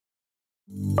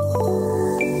Working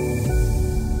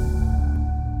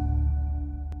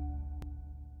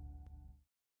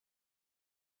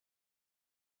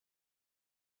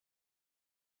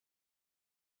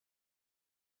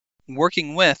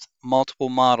with multiple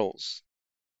models.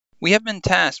 We have been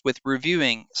tasked with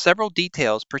reviewing several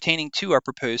details pertaining to our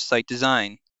proposed site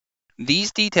design.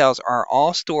 These details are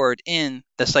all stored in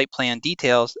the Site Plan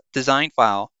Details design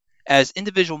file as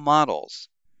individual models.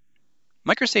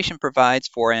 MicroStation provides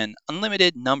for an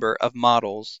unlimited number of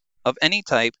models of any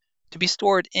type to be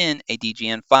stored in a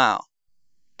DGN file.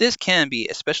 This can be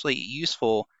especially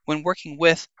useful when working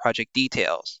with project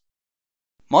details.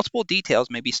 Multiple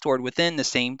details may be stored within the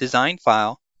same design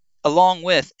file, along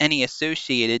with any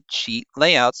associated sheet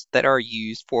layouts that are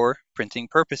used for printing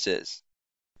purposes.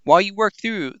 While you work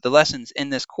through the lessons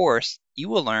in this course, you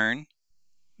will learn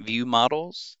view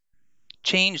models,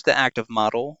 change the active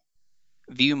model,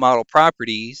 view model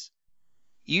properties,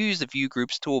 use the View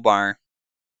Groups toolbar.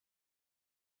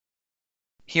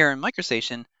 Here in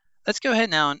MicroStation, let's go ahead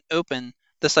now and open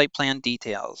the Site Plan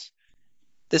Details.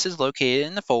 This is located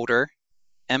in the folder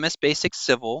MS Basic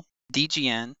Civil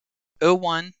DGN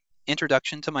 01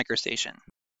 Introduction to MicroStation.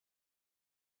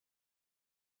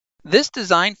 This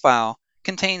design file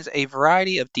contains a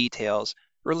variety of details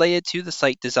related to the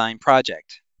site design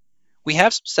project. We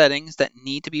have some settings that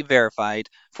need to be verified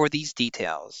for these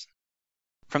details.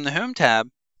 From the Home tab,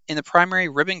 in the primary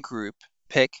ribbon group,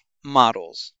 pick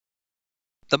Models.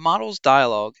 The Models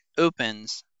dialog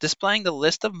opens, displaying the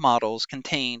list of models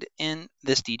contained in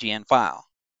this DGN file.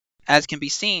 As can be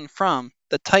seen from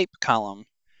the Type column,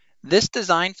 this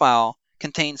design file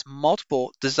contains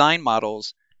multiple design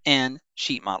models and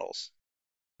sheet models.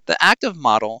 The active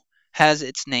model has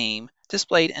its name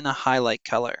displayed in a highlight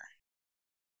color.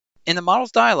 In the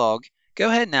Models dialog, go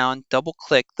ahead now and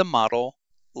double-click the model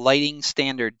Lighting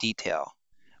Standard detail,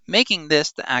 making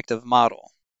this the active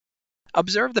model.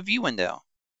 Observe the view window.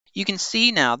 You can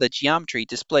see now the geometry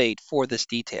displayed for this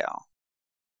detail.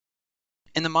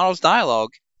 In the Models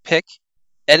dialog, pick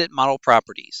Edit Model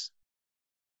Properties.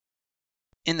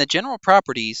 In the General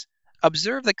Properties,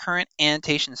 observe the current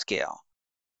annotation scale.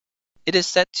 It is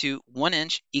set to 1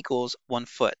 inch equals 1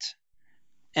 foot,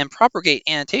 and Propagate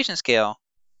Annotation Scale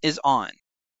is on.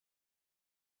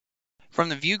 From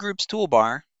the View Groups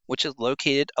toolbar, which is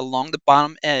located along the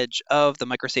bottom edge of the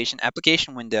MicroStation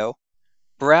application window,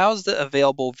 browse the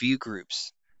available view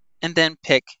groups, and then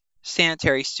pick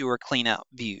Sanitary Sewer Cleanout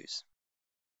Views.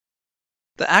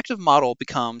 The active model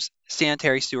becomes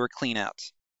Sanitary Sewer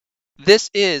Cleanout. This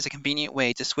is a convenient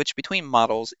way to switch between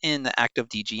models in the active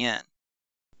DGN.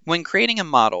 When creating a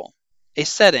model, a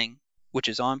setting, which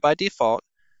is on by default,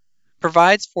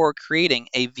 provides for creating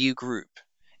a view group.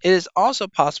 It is also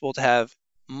possible to have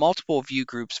multiple view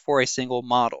groups for a single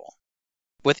model,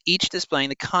 with each displaying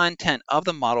the content of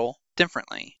the model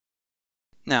differently.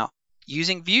 Now,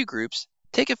 using view groups,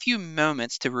 take a few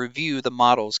moments to review the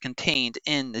models contained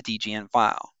in the DGN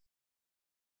file.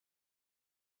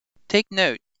 Take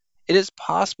note, it is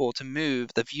possible to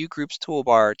move the View Groups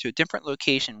toolbar to a different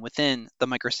location within the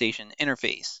MicroStation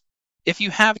interface. If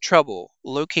you have trouble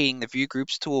locating the View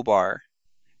Groups toolbar,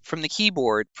 from the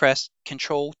keyboard press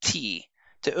Ctrl-T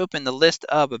to open the list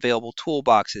of available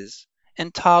toolboxes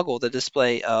and toggle the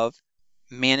display of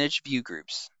Manage View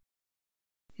Groups.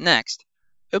 Next,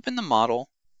 open the model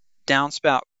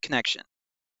Downspout Connection.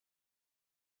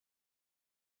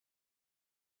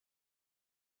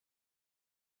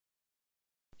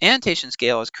 Annotation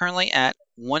scale is currently at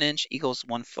 1 inch equals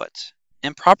 1 foot,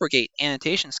 and Propagate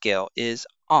Annotation Scale is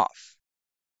off.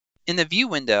 In the View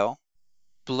window,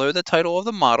 below the title of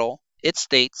the model, it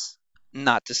states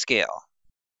Not to Scale.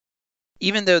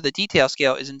 Even though the detail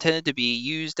scale is intended to be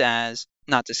used as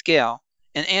Not to Scale,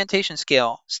 an annotation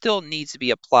scale still needs to be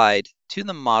applied to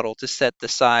the model to set the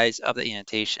size of the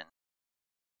annotation.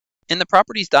 In the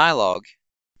Properties dialog,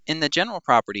 in the General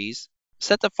Properties,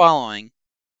 set the following,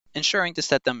 ensuring to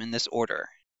set them in this order.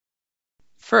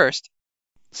 First,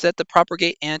 set the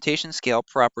Propagate Annotation Scale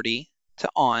property to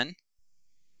On,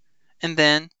 and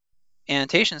then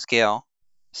Annotation Scale,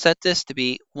 set this to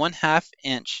be 1/2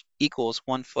 inch equals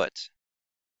 1 foot.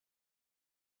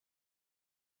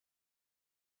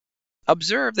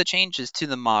 Observe the changes to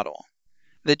the model.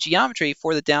 The geometry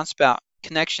for the downspout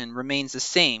connection remains the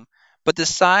same, but the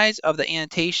size of the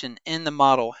annotation in the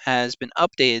model has been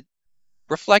updated,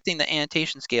 reflecting the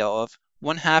annotation scale of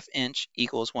 1/2 inch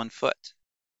equals 1 foot.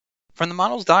 From the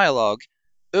Models dialog,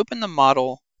 open the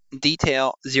model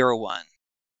Detail 01.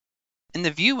 In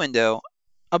the View window,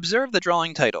 observe the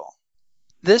drawing title.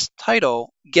 This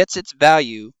title gets its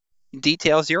value,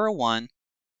 Detail 01,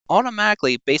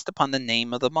 automatically based upon the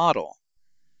name of the model.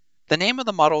 The name of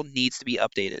the model needs to be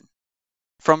updated.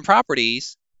 From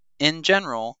Properties, in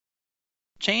General,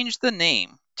 change the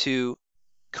name to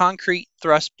Concrete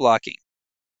Thrust Blocking.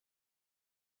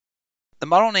 The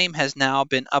model name has now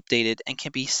been updated and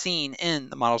can be seen in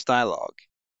the model's dialog.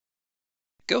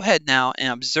 Go ahead now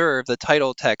and observe the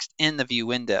title text in the view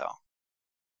window.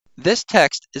 This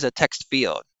text is a text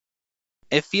field.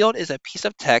 A field is a piece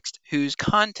of text whose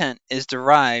content is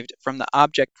derived from the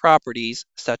object properties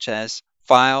such as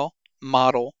file,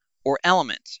 model, or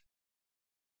element.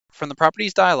 From the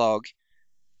Properties dialog,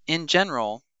 in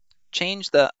General,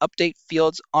 change the Update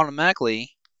Fields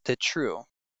Automatically to True.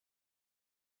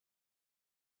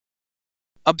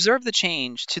 Observe the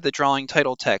change to the drawing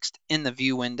title text in the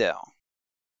view window.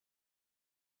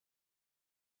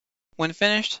 When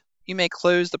finished, you may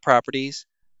close the Properties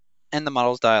and the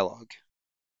Models dialog.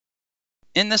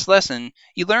 In this lesson,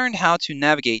 you learned how to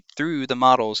navigate through the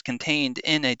models contained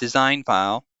in a design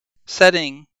file,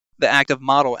 setting the active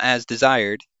model as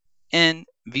desired, and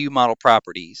view model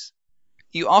properties.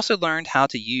 You also learned how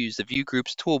to use the View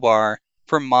Groups toolbar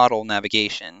for model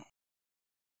navigation.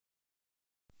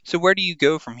 So where do you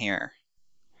go from here?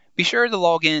 Be sure to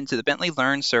log in to the Bentley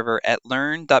Learn server at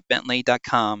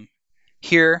learn.bentley.com.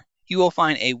 Here, you will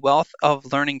find a wealth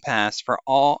of learning paths for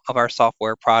all of our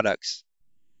software products.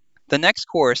 The next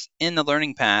course in the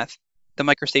learning path, the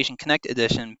MicroStation Connect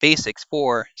Edition Basics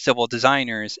for Civil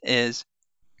Designers, is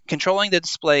Controlling the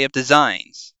Display of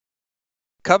Designs.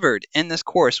 Covered in this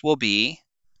course will be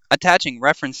attaching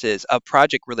references of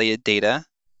project-related data,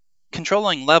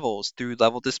 controlling levels through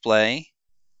level display,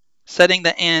 setting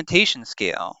the annotation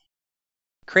scale,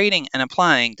 creating and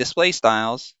applying display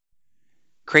styles,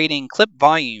 creating clip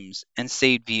volumes and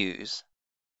saved views.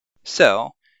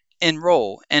 So,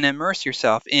 enroll and immerse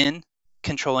yourself in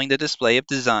controlling the display of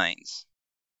designs.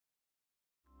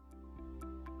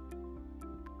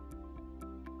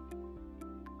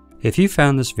 If you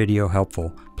found this video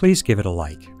helpful, please give it a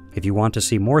like. If you want to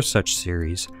see more such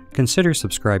series, consider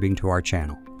subscribing to our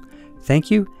channel.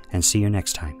 Thank you, and see you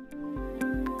next time.